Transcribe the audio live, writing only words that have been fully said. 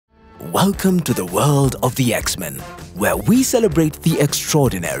Welcome to the world of the X-Men, where we celebrate the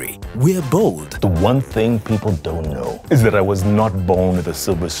extraordinary. We're bold. The one thing people don't know is that I was not born with a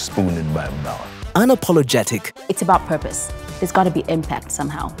silver spoon in my mouth. Unapologetic. It's about purpose. There's got to be impact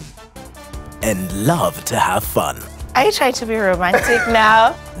somehow. And love to have fun. Are you trying to be romantic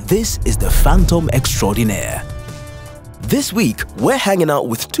now? This is the Phantom Extraordinaire. This week, we're hanging out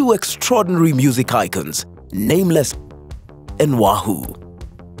with two extraordinary music icons, Nameless and Wahu,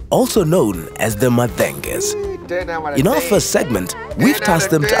 also known as the Madenges. In our first segment, we've tasked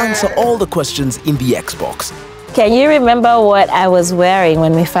them to answer all the questions in the Xbox. Can you remember what I was wearing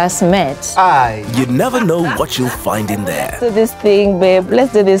when we first met? You never know what you'll find in there. Let's do this thing, babe.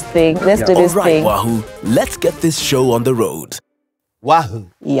 Let's do this thing. Let's do this thing. All right, Wahu, let's get this show on the road. Wahu.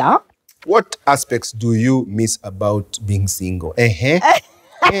 Yeah? What aspects do you miss about being single? What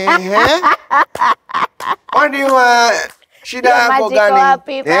do you want? You have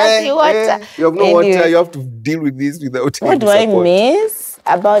no water. You have to deal with this without What do I miss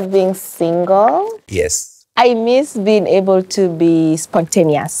about being single? Yes. I miss being able to be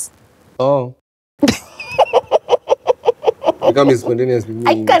spontaneous. Oh. You can't be spontaneous with me.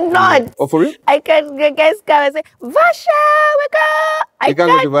 I cannot. Oh, for real? I can, guys come and say, Vasha, wake up. You can't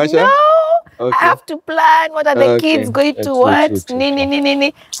go to Vasha? No. Okay. I have to plan. What are the kids going to what?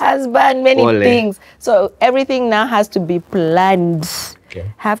 Nini, husband, many things. So everything now has to be planned.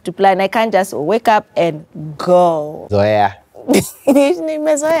 Okay. Have to plan. I can't just wake up and go. Zoea.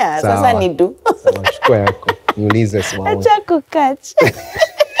 Nimezoea. Sasa nidu. Chukua yako. Niulize sawa. Acha kukach.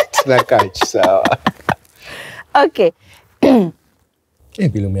 Tunakach sawa. Okay.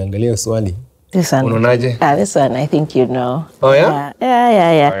 Vile umeangalia swali. This one. Unaonaje? This one I think you know. Oh yeah?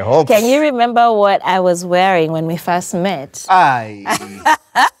 Yeah. I hope. Can you remember what I was wearing when we first met?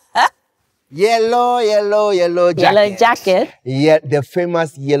 Yellow jacket. Yellow jacket? Yeah, the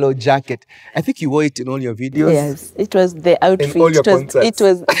famous yellow jacket. I think you wore it in all your videos. Yes, it was the outfit. In all your concerts. It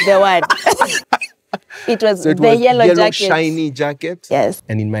was the one. It was So it the was yellow jacket. shiny jacket. Yes.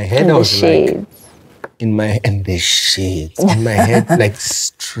 And in my head, And I the was shades. like, the shades. In my head, like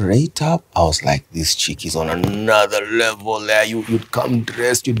straight up, I was like, this chick is on another level there. You'd come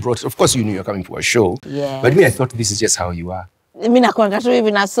dressed, you'd brought, of course you knew you're coming for a show. Yeah. But me, I thought this is just how you are. It's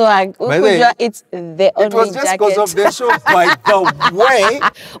the It was just because of the show, by the way.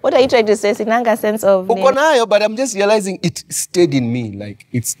 What are you trying to say? Sinanga sense of name? Ukonayo, but I'm just realizing it stayed in me. Like,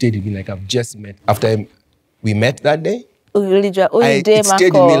 I've just met. After we met that day, it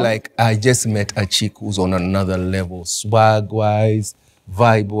stayed in me like I just met a chick who's on another level, swag-wise,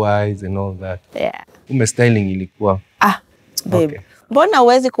 vibe-wise, and all that. Yeah. Styling ilikuwa. Babe. Okay. Mbona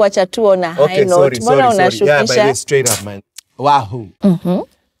huwezi kuacha tu on a high note? Mbona unashukisha? Yeah, by the way, straight up, man. Wahu.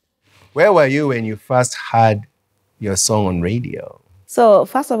 Where were you when you first heard your song on radio? So,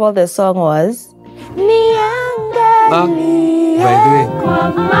 first of all, the song was By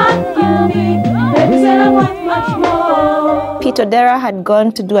Peter Dera had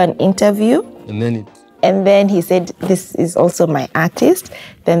gone to do an interview. And then he said, this is also my artist.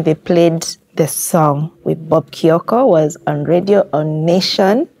 Then they played the song with Bob Kyoko, was on radio on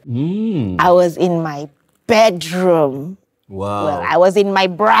Nation. I was in my bedroom. Wow. Well, I was in my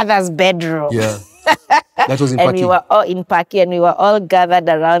brother's bedroom. Yeah. That was in And Paki. we were all in Paki, and we were all gathered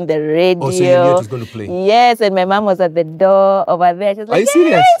around the radio. Oh, so you knew it was going to play? Yes, and my mom was at the door over there. She was like, Are you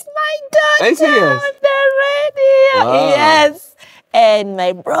serious? Yes, my daughter Are you serious? on the radio. Wow. Yes. And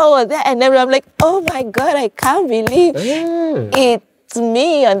my bro was there, and then I'm like, oh my God, I can't believe it's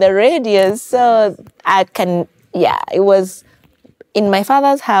me on the radio. So it was in my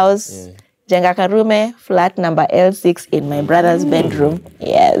father's house, Jenga Karume, flat number L6 in my brother's bedroom.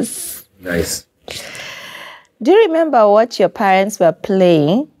 Yes. Nice. Do you remember what your parents were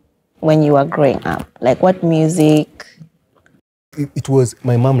playing when you were growing up? Like what music? It was,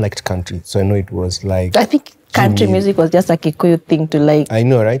 my mom liked country, so I know it was like... I think country music was just a Kikuyu thing to like. I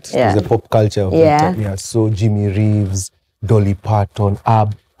know, right? Yeah. It was a pop culture of that time. Yeah, so Jimmy Reeves, Dolly Parton,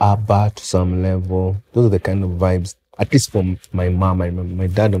 ABBA to some level. Those are the kind of vibes, at least from my mom. I remember my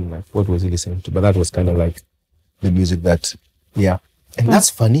dad, I'm like, what was he listening to? But that was kind of like the music that, yeah. And that's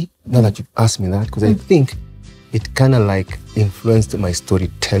funny, now that you've asked me that, because I think it kind of like influenced my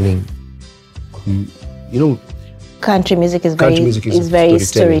storytelling. You know, country music is very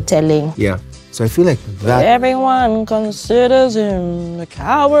storytelling. Yeah. So I feel like that... Everyone considers him the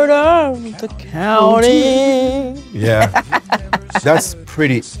coward of the county. Yeah. That's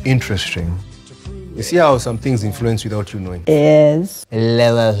pretty interesting. You see how some things influence without you knowing? Yes.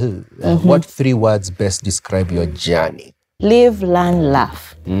 What 3 words best describe your journey? Live, learn,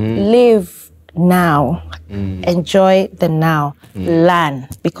 laugh. Live, now. Enjoy the now. Learn,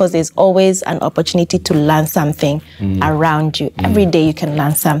 because there's always an opportunity to learn something around you. Every day you can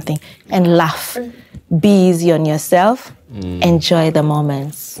learn something, and laugh. Be easy on yourself. Enjoy the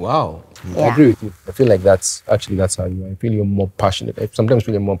moments. Wow. Yeah. I agree with you. I feel like that's how you are. I feel you're more passionate. I sometimes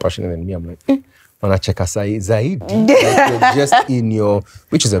feel you're more passionate than me. I'm like, wanacheka zaidi. Like you're just in your,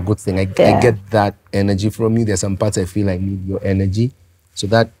 which is a good thing. I get that energy from you. There's some parts I feel I need your energy. So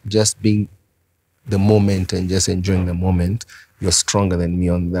that just being the moment and just enjoying the moment, you're stronger than me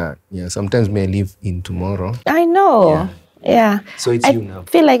on that. Yeah, sometimes may live in tomorrow. I know. Yeah. So it's you now. I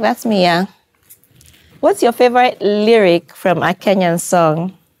feel like that's me, yeah. What's your favorite lyric from a Kenyan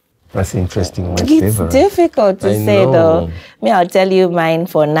song? That's interesting. My It's favorite. difficult to say though. Me, I'll tell you mine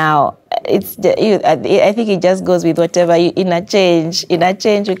for now. I think it just goes with whatever you in a change. You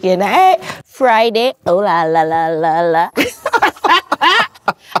can, hey, Friday, oh la la la la la.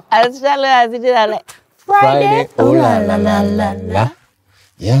 I'm like, Friday, oh la la la la la.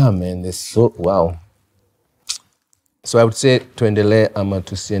 Yeah, man, this so wow. So I would say Tuendele ama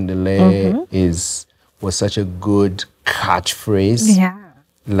tusiendele was such a good catchphrase. Yeah.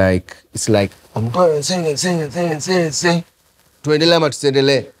 Like it's like I'm going sing. Tuendele ama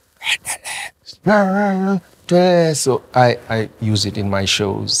tusiendele. So I use it in my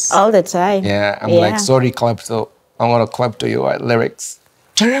shows all the time. Yeah, I'm like, sorry, Klepto, I want to clap to your lyrics.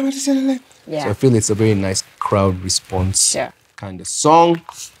 Yeah. So I feel it's a very nice crowd response kind of song.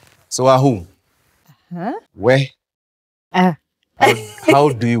 So Wahu, where? How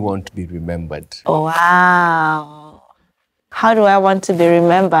do you want to be remembered? Oh, wow. How do I want to be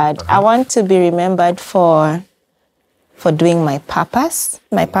remembered? I want to be remembered for doing my purpose.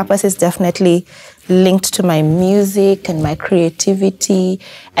 My purpose is definitely linked to my music and my creativity.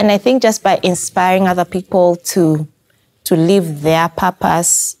 And I think just by inspiring other people to live their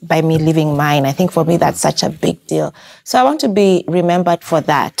purpose by me living mine, I think for me that's such a big deal. So I want to be remembered for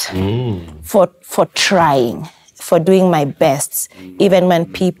that, for trying, for doing my best, even when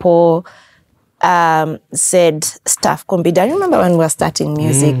people said stuff couldn't be done. I remember when we were starting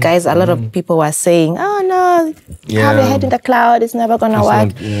music, guys, a lot of people were saying, oh no, have your head in the cloud, it's never gonna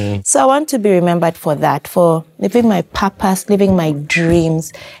work. So I want to be remembered for that, for living my purpose, living my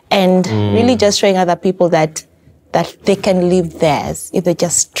dreams, and really just showing other people that they can live theirs if they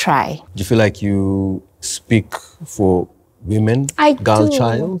just try. Do you feel like you speak for women? Girl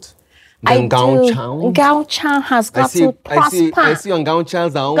child? Girl child has got to prosper. I see on Girl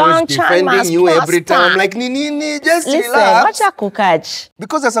Child, they're always defending you every time. I'm like, Ni, just relax. Watch cookage.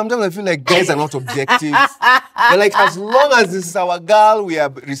 Because sometimes I feel like guys are not objective. They're like, as long as this is our girl, we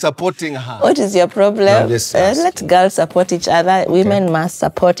are supporting her. What is your problem? Let girls support each other. Okay. Women must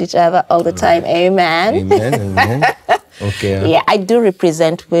support each other all the time. Amen. Amen. Okay. Yeah, I do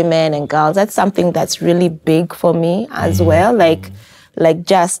represent women and girls. That's something that's really big for me as well. Like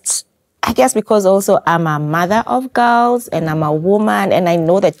just, I guess because also I'm a mother of girls and I'm a woman, and I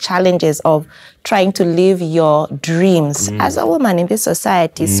know the challenges of trying to live your dreams as a woman in this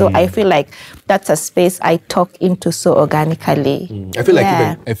society. So I feel like that's a space I talk into so organically. I feel like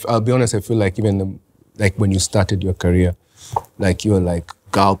even, if I'll be honest, I feel like even like when you started your career, like you were like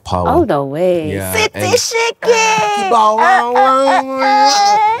girl power. All the way. Yeah. City shaking.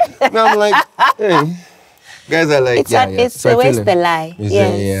 I'm like, hey. Guys are like, it's so always the lie.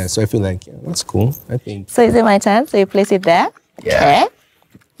 Yeah, so I feel like, that's cool, I think. So is it my turn? So you place it there? Yeah. Okay.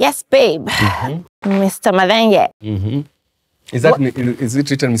 Yes, babe. Mr. Madenge. Is it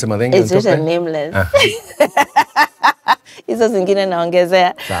written Mr. Madenge? It's written Nameless. Hizo zingine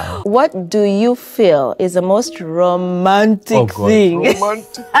naongezea. What do you feel is the most romantic thing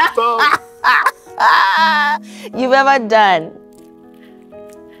you've ever done?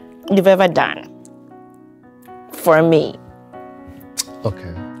 For me.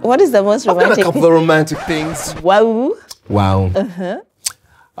 Okay. What is the most romantic? I've done a couple of romantic things. Wow.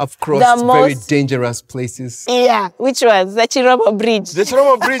 I've crossed very dangerous places. Yeah. Which ones? The Chiromo Bridge. The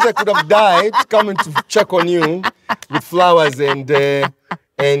Chiromo Bridge, I could have died coming to check on you with flowers and please.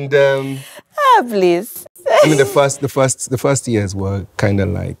 I mean, the first years were kind of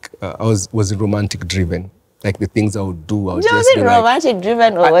like I was romantic driven. Like the things I would do, Was it romantic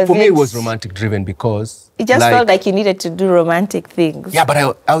driven or was it? For me, it was romantic driven because it just felt like you needed to do romantic things. Yeah, but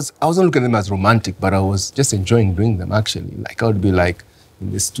I wasn't looking at them as romantic, but I was just enjoying doing them actually. Like I would be like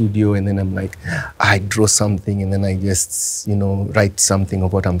in the studio, and then I'm like, I draw something, and then I just write something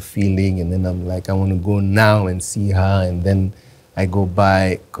of what I'm feeling, and then I'm like, I want to go now and see her, and then I go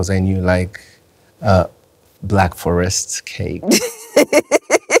by because I knew like Black Forest cake.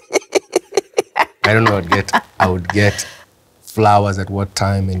 I don't know. I would get flowers at what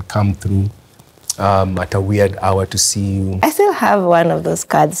time and come through. at a weird hour to see you? I still have one of those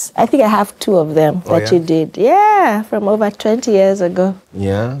cards. I think I have 2 of them that you did. Yeah, from over 20 years ago.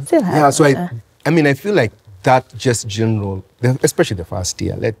 Yeah? Still have. Yeah, so I mean, I feel like that just general, especially the first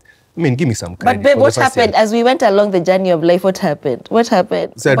year. Give me some credit. But babe, what happened as we went along the journey of life? What happened? What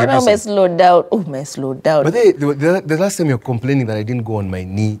happened? So but I may slow down. Oh, may slow down. But the last time you're complaining that I didn't go on my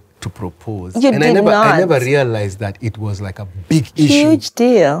knee to propose. You did not. I never realized that it was like a big issue. Huge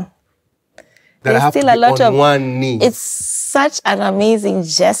deal. That I have still to be a lot on of one knee. It's such an amazing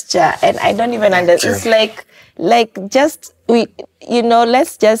gesture, and I don't even understand. It's like just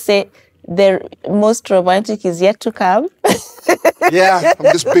let's just say the most romantic is yet to come. Yeah,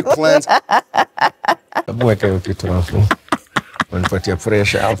 I'm just big plans. I'm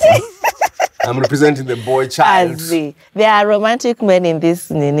representing the boy child. There are romantic men in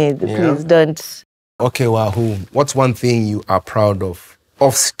this, Nene. Please don't. Okay, Wahu, what's one thing you are proud of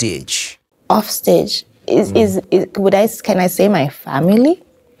off stage? Off stage can I say my family?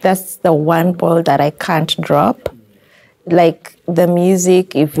 That's the one ball that I can't drop. Like the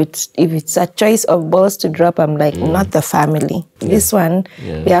music, if it's a choice of balls to drop, I'm like, not the family. This one,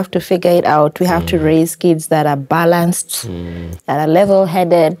 we have to figure it out. We have to raise kids that are balanced, that are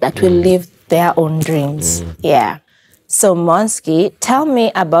level-headed, that will live their own dreams. Yeah. So Monsky, tell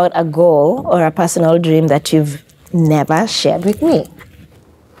me about a goal or a personal dream that you've never shared with me.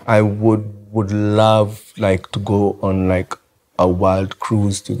 I would love to go on a wild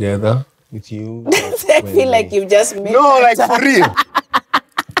cruise together with you. I feel like you've just made for real.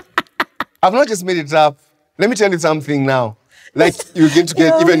 I've not just made it up. Let me tell you something now. You're going to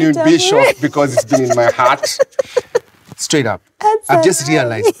get even you'd be shocked because it's been in my heart. Straight up. I've just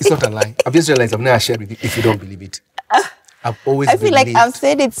realized, it's not a lie. I've just realized I've never shared with you if you don't believe it. I've always I feel like I've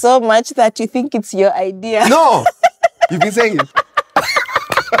said it so much that you think it's your idea. No! You've been saying it.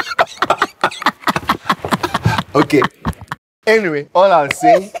 Okay. Anyway, all I'll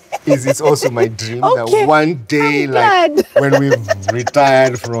say is it's also my dream that one day, when we've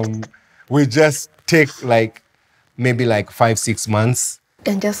retired we just take maybe 5-6 months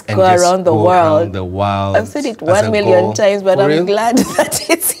and just go around the world. I've said it 1 million times, but I'm glad that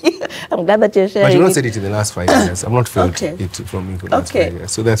it's here. I'm glad that you're sharing. But you've not said it in the last 5 years. I've not felt it from you for the last 5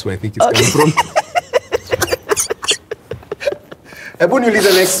 years. So that's where I think it's coming from. Ebony, you leave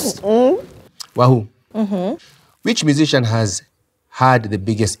the next. Wahu. Which musician has had the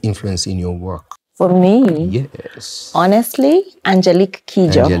biggest influence in your work? For me? Yes. Honestly, Angelique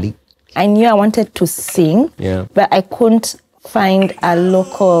Kidjo. Angelique. I knew I wanted to sing, but I couldn't find a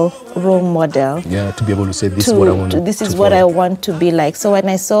local role model. Yeah, to be able to say this is what I want. This is what I want to be like. So when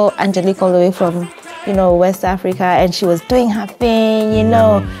I saw Angelique all the way from, West Africa, and she was doing her thing,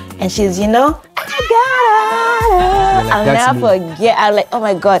 and she's, I'll never forget. I'm like, oh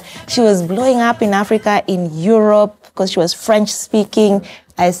my God. She was blowing up in Africa, in Europe, because she was French speaking.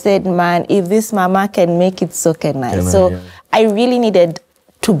 I said, man, if this mama can make it, so can I. I really needed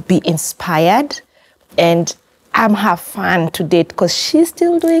to be inspired, and I'm her fan to date because she's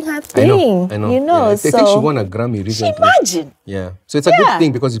still doing her thing. I know. I think she won a Grammy recently. Imagine. Yeah. So it's a good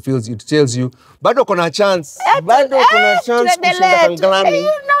thing because it tells you, bado kuna chance. Bado kuna chance kushinda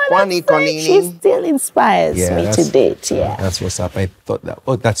Grammy. She still inspires me to date. Yeah. That's what's up. I thought that.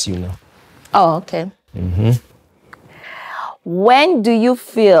 Oh, that's you now. Oh, okay. When do you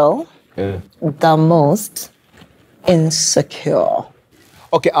feel the most insecure?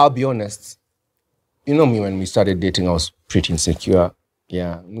 Okay, I'll be honest. You know me, when we started dating, I was pretty insecure.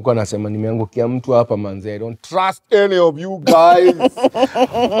 Yeah. I don't trust any of you guys.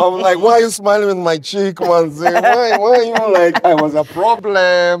 I'm like, why are you smiling with my cheek, manze? Why are you I was a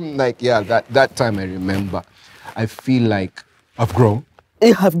problem? That time I remember. I feel like I've grown.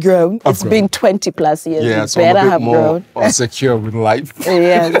 You have grown. It's been 20 plus years. Yeah, you so better I'm a bit have more grown. secure with life.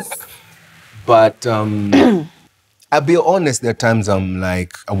 Yes. But I'll be honest, there are times I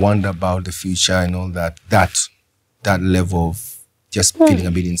wonder about the future and all that. That level of just feeling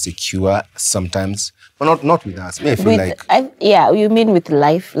a bit insecure sometimes. But not with us. I feel you mean with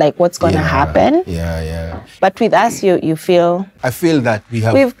life, what's going to happen? Yeah. But with us, you feel... I feel that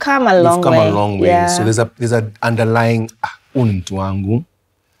we've come a long way. Yeah. So there's an underlying, mtu wangu.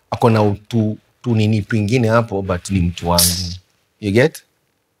 Akona utu nini pingine hapo, but ni mtu wangu. You get?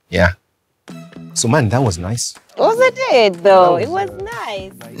 Yeah. So man, that was nice. Wasn't it though? It was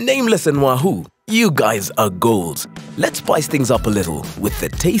nice. Nameless and Wahu, you guys are gold. Let's spice things up a little with the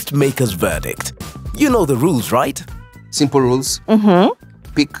taste maker's verdict. You know the rules, right? Simple rules.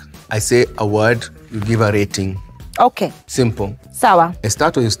 Pick, I say a word, you give a rating. Okay. Simple. Sawa. I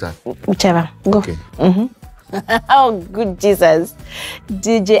start or you start? Whichever. Go. Okay. Oh, good Jesus.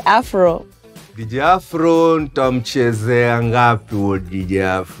 DJ Afro. DJ Afro nitamchezea ngapi huo DJ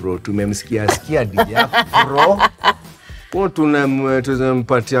Afro? Tumemsikia DJ Afro. Kwa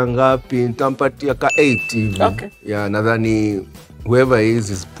tunampatia ngapi? Nitampatia ka 8 hivi. Okay. Yeah, nadhani whoever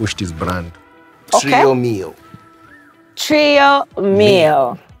is pushed his brand. Okay. Trio Mio. Trio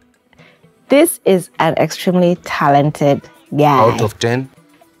Mio. This is an extremely talented guy. Out of 10?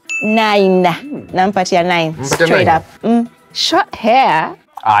 9. Nampatia 9. Straight 9. up. Short hair.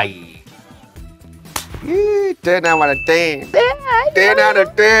 Aye. 10 out of 10. 10 out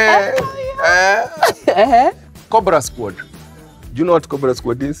of 10. Cobra Squad. Do you know what Cobra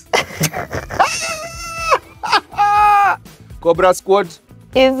Squad is? Cobra Squad?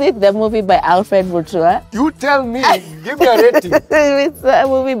 Is it the movie by Alfred Mutua? You tell me. Give me a rating. It's a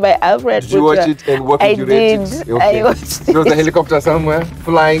movie by Alfred Mutua. Did you watch it and what did you rate it? Okay. I watched There was a helicopter somewhere,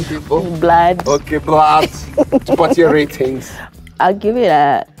 flying people. Blood. Okay, blood. What's your ratings? I'll give it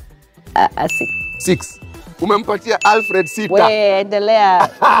a 6. 6. Umempatia Alfred Sita. Wait, endelea.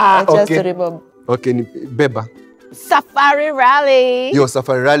 Just to remember. Okay, Beba. Safari Rally. Yo,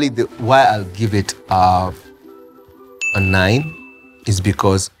 Safari Rally, why I'll give it a 9 is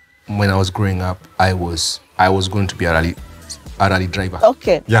because when I was growing up, I was going to be a rally driver.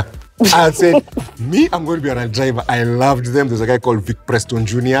 Okay. Yeah. I said, me, I'm going to be a rally driver. I loved them. There's a guy called Vic Preston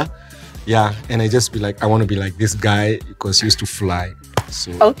Jr. Yeah, and I just be like, I want to be like this guy because he used to fly.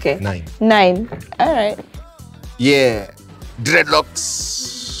 So, okay. 9. 9. All right. Yeah.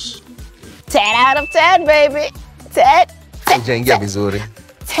 Dreadlocks. 10 out of 10, baby. 10. 10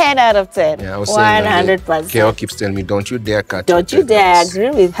 out of 10. Yeah, I was saying 100%. Keo keeps telling me, don't you dare cut. Don't you dare agree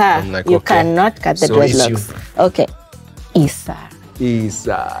with her. I'm like, you okay. cannot cut the So it's you. dreadlocks. Okay. Isa.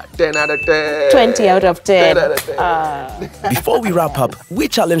 10 out of 10. 20 out of 10. 10 out of 10. Before we wrap up, we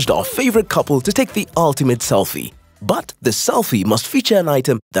challenged our favorite couple to take the ultimate selfie. But the selfie must feature an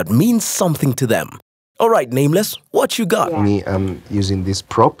item that means something to them. All right, Nameless, what you got? Me, I'm using this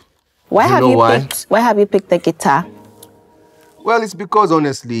prop. Why have you why? picked the guitar? Well, it's because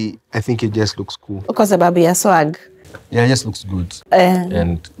honestly, I think it just looks cool. Because of your swag. Yeah, it just looks good.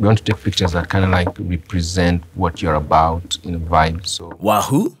 And we want to take pictures that kind of like represent what you're about in a vibe. So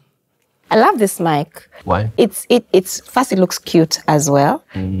Wahu? I love this mic. Why? It's first, it looks cute as well.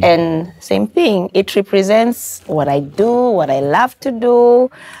 And same thing, it represents what I do, what I love to do,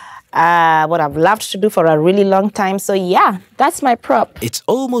 what I've loved to do for a really long time. So yeah, that's my prop. It's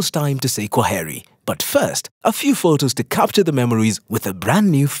almost time to say Kwaheri. But first, a few photos to capture the memories with a brand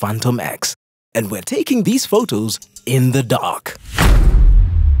new Phantom X. And we're taking these photos in the dark.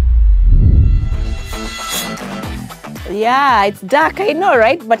 Yeah, it's dark, I know,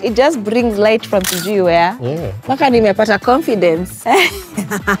 right? But it just brings light from Sijui where. Yeah. Mpaka nimepata confidence.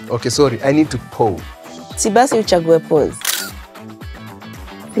 Okay, sorry, I need to pose. Si basi uchague pose.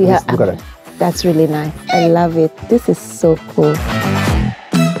 Look at that. That's really nice. I love it. This is so cool.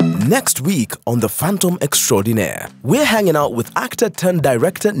 Next week on The Phantom Extraordinaire, we're hanging out with actor turned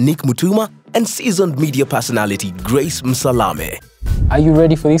director Nick Mutuma and seasoned media personality Grace Msalame. Are you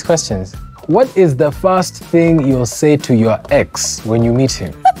ready for these questions? What is the first thing you'll say to your ex when you meet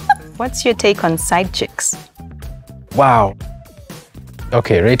him? What's your take on side chicks? Wow.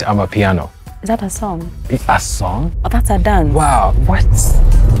 Okay, rate Amapiano. Is that a song? A song? Oh, that's a dance. Wow, what?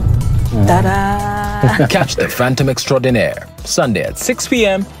 Ta-da! Catch The Phantom Extraordinaire, Sunday at 6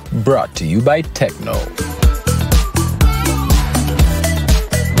 p.m, brought to you by Techno.